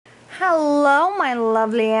Hello, my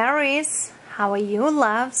lovely Aries. How are you,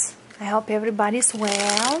 loves? I hope everybody's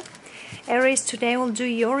well. Aries, today we'll do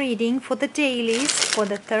your reading for the dailies for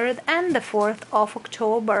the 3rd and the 4th of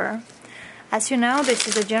October. As you know, this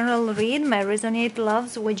is a general read. May resonate,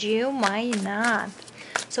 loves, with you, might not.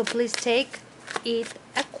 So please take it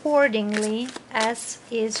accordingly, as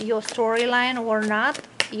is your storyline or not.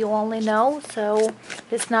 You only know, so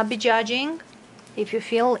let's not be judging. If you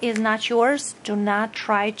feel it's not yours, do not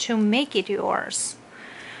try to make it yours.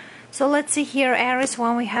 So let's see here, Aries,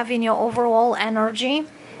 what we have in your overall energy.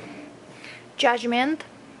 Judgment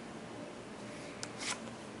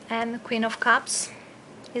and Queen of Cups.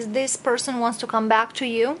 Is this person wants to come back to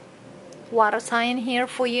you? Water sign here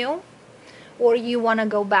for you? Or you want to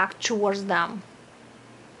go back towards them?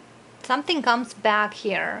 Something comes back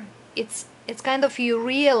here. It's kind of, you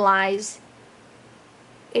realize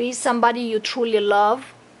it is somebody you truly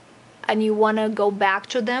love and you want to go back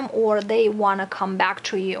to them, or they want to come back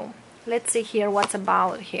to you. Let's see here what's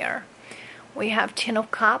about here. We have Ten of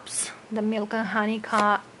Cups, the Milk and Honey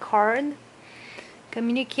card,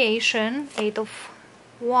 communication, Eight of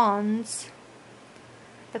Wands,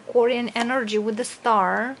 the Korean energy with the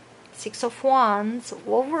Star, Six of Wands,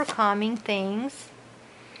 overcoming things.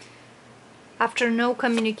 After no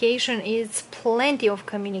communication is plenty of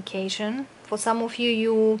communication. For some of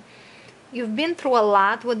you, you've been through a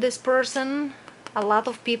lot with this person. A lot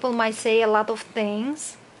of people might say a lot of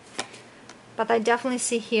things, but I definitely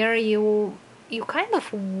see here you kind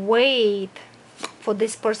of wait for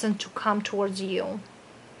this person to come towards you,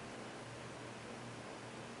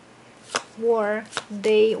 or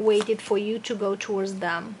they waited for you to go towards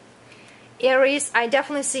them. Aries, I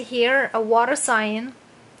definitely see here a water sign.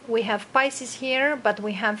 We have Pisces here, but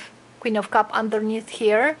we have Queen of Cups underneath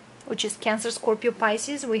here, which is Cancer, Scorpio,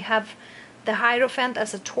 Pisces. We have the Hierophant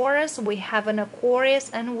as a Taurus. We have an Aquarius,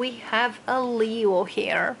 and we have a Leo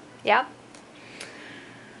here. Yeah.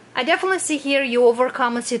 I definitely see here you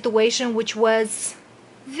overcome a situation which was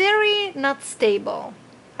very not stable.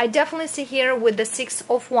 I definitely see here with the Six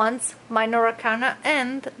of Wands, Minor Arcana,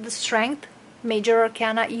 and the Strength, Major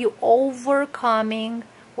Arcana, you overcoming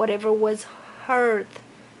whatever was hurt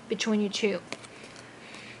between you two.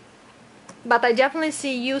 But I definitely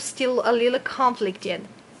see you still a little conflicted.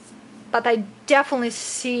 But I definitely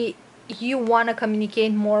see you want to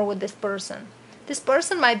communicate more with this person. This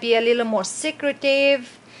person might be a little more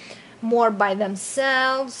secretive, more by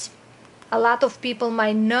themselves. A lot of people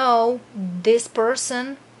might know this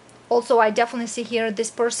person. Also, I definitely see here this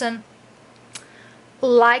person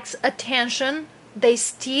likes attention. They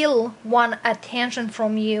still want attention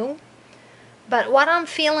from you. But what I'm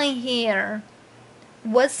feeling here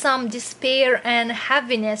was some despair and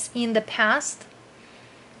heaviness in the past.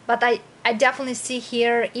 But I definitely see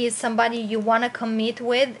here is somebody you want to commit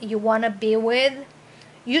with, you want to be with.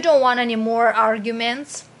 You don't want any more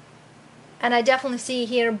arguments. And I definitely see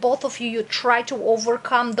here both of you try to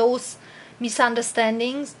overcome those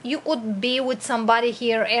misunderstandings. You could be with somebody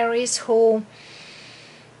here, Aries, who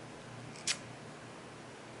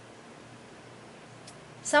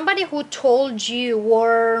somebody who told you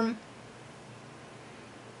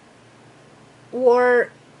or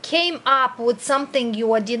came up with something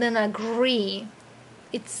you didn't agree.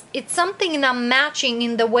 It's something not matching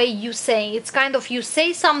in the way you say. It's kind of, you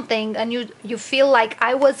say something and you feel like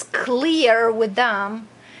I was clear with them,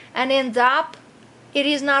 and ends up it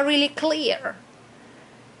is not really clear.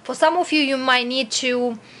 For some of you, you might need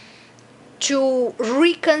to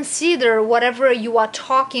reconsider whatever you are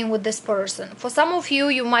talking with this person. For some of you,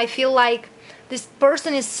 you might feel like this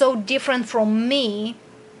person is so different from me.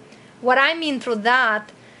 What I mean through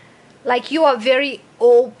that, like you are very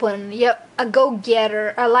open, you're a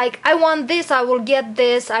go-getter, like I want this, I will get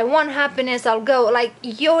this, I want happiness, I'll go. Like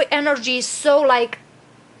your energy is so like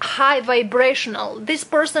high vibrational. This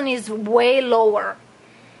person is way lower.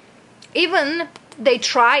 Even they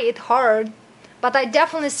try it hard, but I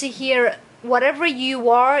definitely see here whatever you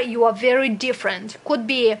are very different. Could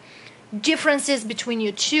be differences between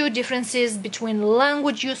you two, differences between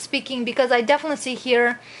language you're speaking, because I definitely see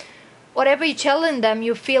here whatever you're telling them,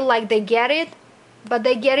 you feel like they get it, but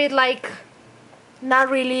they get it like not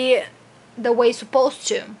really the way it's supposed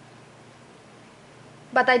to.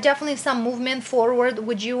 But I definitely some movement forward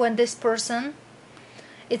with you and this person.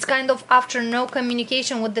 It's kind of after no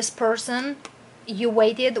communication with this person, you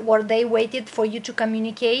waited or they waited for you to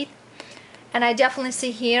communicate. And I definitely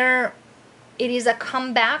see here it is a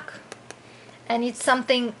comeback, and it's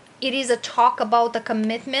something, it is a talk about a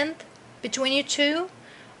commitment between you two.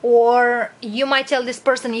 Or you might tell this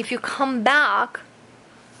person, if you come back,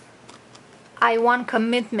 I want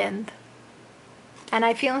commitment. And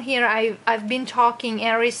I feel here I've been talking,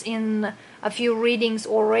 Aries, in a few readings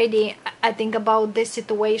already, I think, about this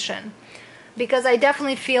situation. Because I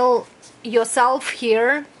definitely feel yourself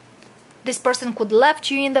here. This person could left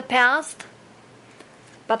you in the past,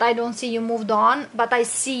 but I don't see you moved on. But I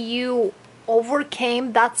see you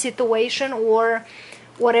overcame that situation or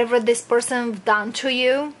whatever this person done to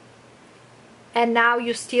you. And now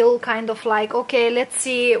you still kind of like, okay, let's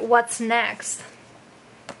see what's next.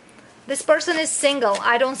 This person is single.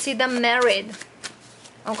 I don't see them married.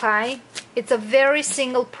 Okay? It's a very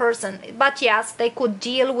single person. But yes, they could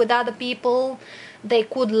deal with other people. They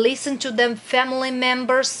could listen to them family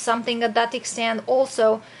members, something at that extent.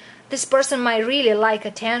 Also, this person might really like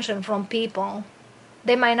attention from people.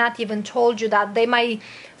 They might not even told you that. They might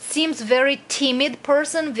seems very timid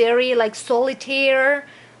person, very like solitaire,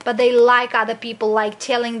 but they like other people, like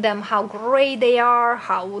telling them how great they are,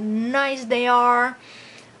 how nice they are.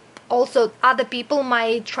 Also, other people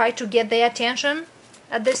might try to get their attention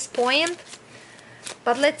at this point.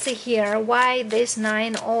 But let's see here, why this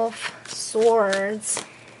Nine of Swords?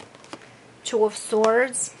 Two of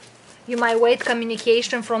Swords. You might wait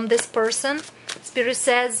communication from this person. Spirit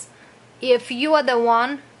says, if you are the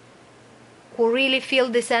one who really feel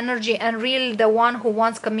this energy and really the one who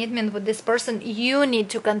wants commitment with this person, you need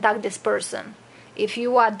to contact this person. If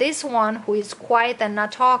you are this one who is quiet and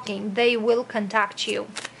not talking, they will contact you.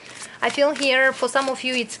 I feel here for some of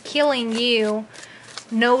you it's killing you,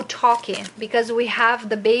 no talking, because we have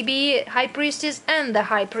the baby High Priestess and the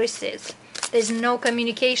High Priestess. There's no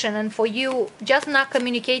communication, and for you, just not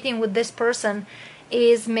communicating with this person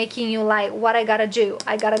is making you like, what I gotta do?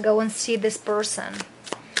 I gotta go and see this person.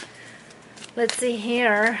 Let's see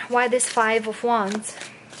here, why this Five of Wands?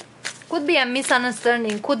 Could be a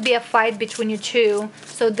misunderstanding, could be a fight between you two,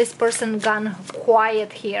 so this person gone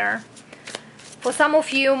quiet here. For some of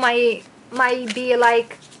you might be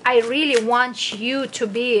like, I really want you to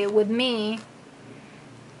be with me,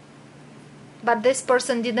 but this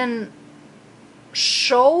person didn't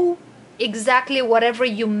show exactly whatever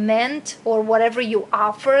you meant or whatever you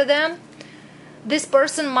offer them. This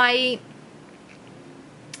person might,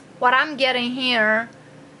 what I'm getting here,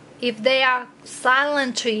 if they are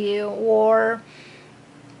silent to you or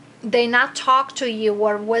they not talk to you,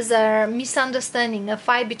 or was a misunderstanding, a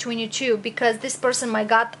fight between you two, because this person might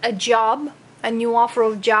got a job, a new offer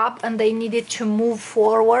of job, and they needed to move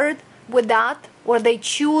forward with that, or they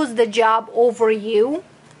choose the job over you.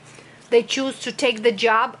 They choose to take the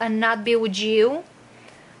job and not be with you.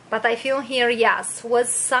 But I feel here, yes, was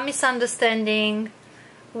some misunderstanding,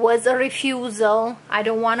 was a refusal. I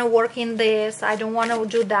don't want to work in this, I don't want to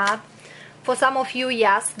do that. For some of you,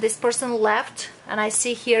 yes, this person left, and I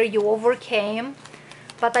see here you overcame.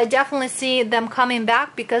 But I definitely see them coming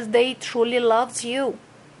back because they truly loves you.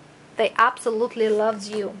 They absolutely loves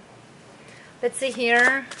you. Let's see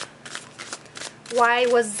here. Why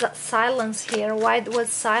was silence here? Why was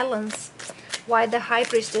silence? Why the High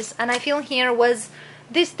Priestess? And I feel here was,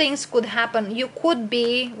 these things could happen. You could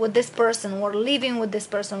be with this person or living with this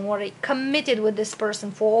person or committed with this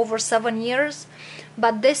person for over 7 years.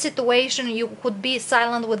 But this situation, you could be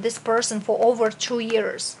silent with this person for over 2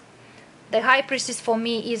 years. The High Priestess for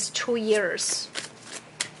me is 2 years.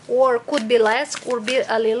 Or could be less, could be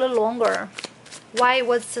a little longer. Why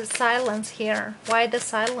was the silence here? Why the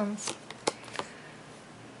silence?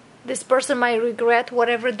 This person might regret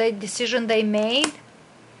whatever the decision they made.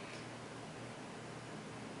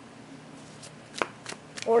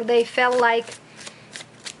 Or they felt like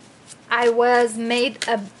I was made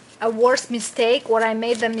a worse mistake, or I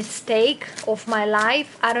made the mistake of my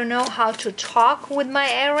life. I don't know how to talk with my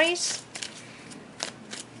Aries.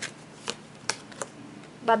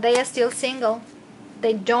 But they are still single.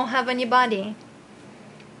 They don't have anybody.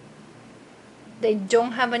 They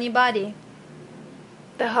don't have anybody.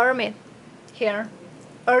 The Hermit here.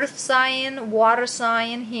 Earth sign, water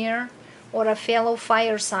sign here, or a fellow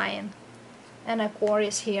fire sign. And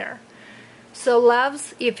Aquarius here. So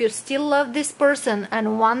loves, if you still love this person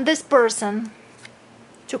and want this person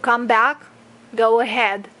to come back, go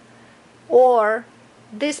ahead. Or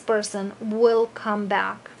this person will come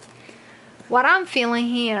back. What I'm feeling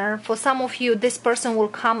here, for some of you, this person will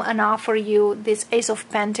come and offer you this Ace of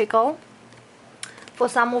Pentacles. For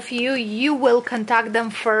some of you, you will contact them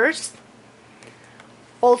first.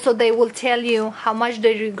 Also, they will tell you how much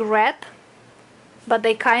they regret, but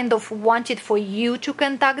they kind of want it for you to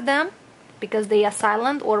contact them because they are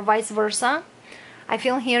silent, or vice versa. I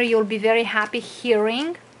feel here you'll be very happy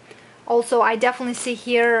hearing. Also, I definitely see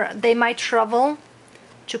here they might travel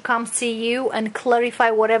to come see you and clarify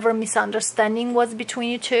whatever misunderstanding was between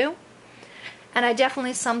you two. And I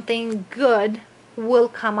definitely something good will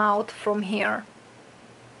come out from here.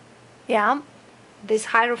 Yeah, this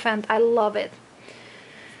Hierophant, I love it.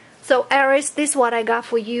 So Aries, this is what I got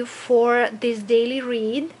for you for this daily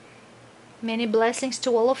read. Many blessings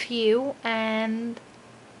to all of you, and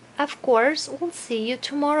of course we'll see you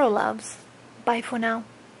tomorrow, loves. Bye for now.